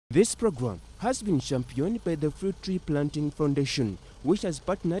This program has been championed by the Fruit Tree Planting Foundation, which has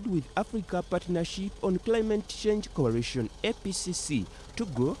partnered with Africa Partnership on Climate Change Coalition APCCC to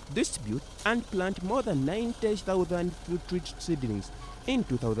grow, distribute and plant more than 90,000 fruit tree seedlings in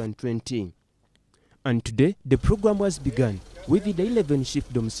 2020. And today, the program was begun with the 11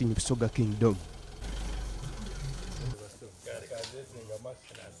 chiefdoms in Busoga Kingdom.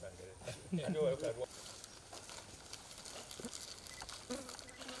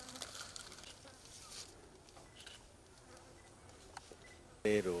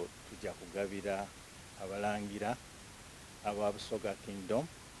 Leero tujja kugabira abalangira aba Busoga Kingdom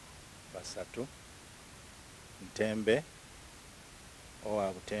basatu, Ntembe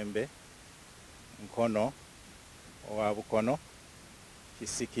owa Butembe, Nkono owa Bukono,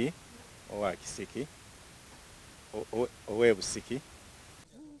 Kisiki owa Kisiki, owe Busiki.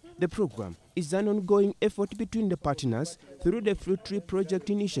 The program is an ongoing effort between the partners through the Fruit Tree Project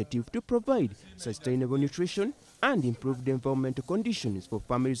initiative to provide sustainable nutrition and improve the environmental conditions for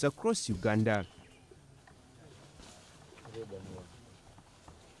families across Uganda.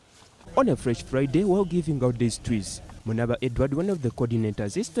 On a Fresh Friday, while giving out these trees, Munaba Edward, one of the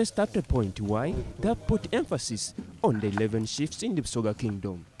coordinators, is first at a point why they have put emphasis on the 11 chiefs in the Busoga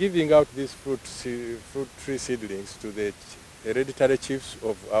Kingdom. Giving out these fruit tree seedlings to the hereditary chiefs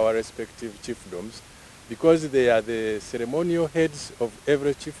of our respective chiefdoms, because they are the ceremonial heads of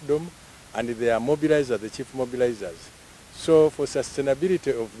every chiefdom and they are mobilizers, the chief mobilizers. So for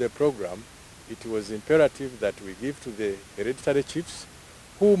sustainability of the program, it was imperative that we give to the hereditary chiefs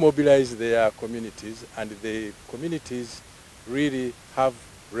who mobilize their communities, and the communities really have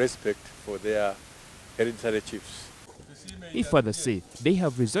respect for their hereditary chiefs. He further said they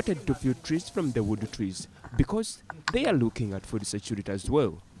have resorted to fruit trees from the wood trees because they are looking at food security as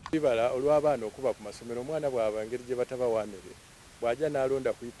well. Olw'abaana okuba ku masomero, omwana bw'aba engeri gye bataba w'amere bw'ajja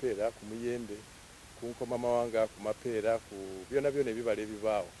n'alonda ku ipeera, ku muyembe, ku nkomamawanga, ku mapeera, ku byonna ebibala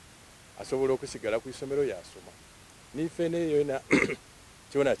ebibaawo, asobola okusigala ku isomero y'asoma. N'ife neyo yona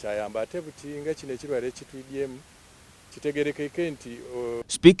kyona kyayamba ate buti nga kino ekirwala ekitwidyemu kitegerekeke nti.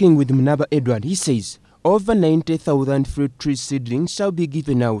 Speaking with Munaba Edward, he says over 90,000 fruit tree seedlings shall be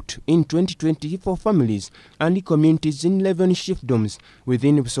given out in 2020 for families and communities in 11 chiefdoms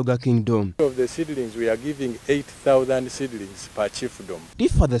within Busoga Kingdom. Of the seedlings, we are giving 8,000 seedlings per chiefdom. They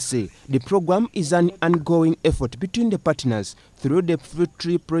further say the program is an ongoing effort between the partners through the Fruit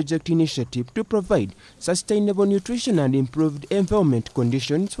Tree Project initiative to provide sustainable nutrition and improved environment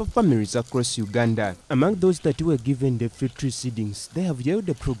conditions for families across Uganda. Among those that were given the fruit tree seedlings, they have hailed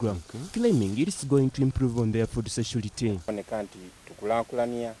the program, claiming it is going to improve on their food security. Kanti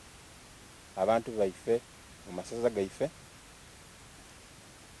tukulankulania abantu baife mu masaza gaife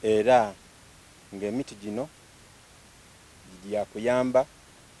era ng'emiti gino gya kuyamba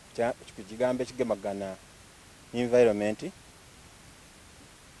kigambe kigemagana environment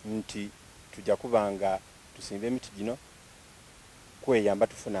nti tujja kubanga tusimba emiti gino kweyamba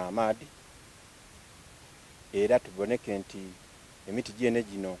tufuna amaadi era tuboneke nti emiti gyene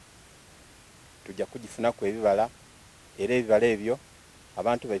gino tujja kugifunaku ebibala era ebibala ebyo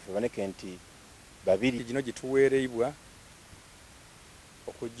abantu baife boneke nti babiri gino gituweereibwa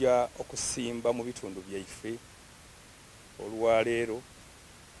okujja okusimba mu bitundu byaife olwaleero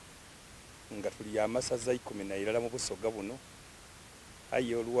nga tuli amasaza 11 mu Busoga buno,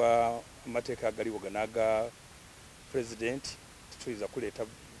 aye olwa amateeka agaliwo ganaga president tuyinza kuleeta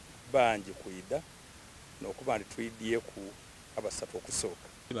bangi kwida n'okuba nti tuyidyeku abasatu okusooka.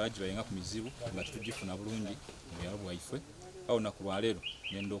 Bagibayenga ku mizibu nga tugifuna bulungi mu byalo bwaife, awo naku lwaleero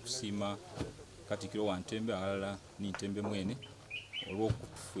ngenda okusiima Katikkiro wa Ntembe alala ni Ntembe mwene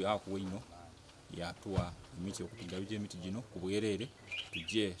olw'okutufuya ku ino yatuwa emiti okutugabija emiti gino ku bwereere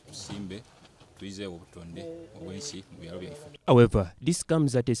tujje tusimbe tuyizeewo obutonde obw'ensi mu byalo byaife. However, this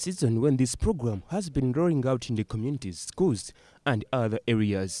comes at a season when this program has been rolling out in the communities, schools and other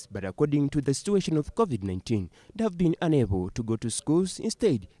areas. But according to the situation of COVID-19, they have been unable to go to schools,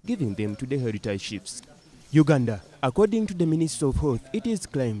 instead giving them to the heritage chiefs. Uganda, according to the Minister of Health, it is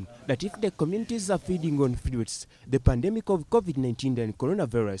claimed that if the communities are feeding on fruits, the pandemic of COVID-19 and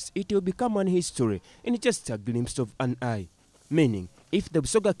coronavirus, it will become an history in just a glimpse of an eye. Meaning, if the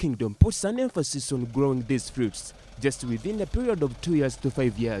Busoga Kingdom puts an emphasis on growing these fruits, just within a period of 2 years to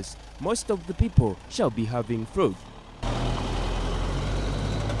 5 years, most of the people shall be having fruit.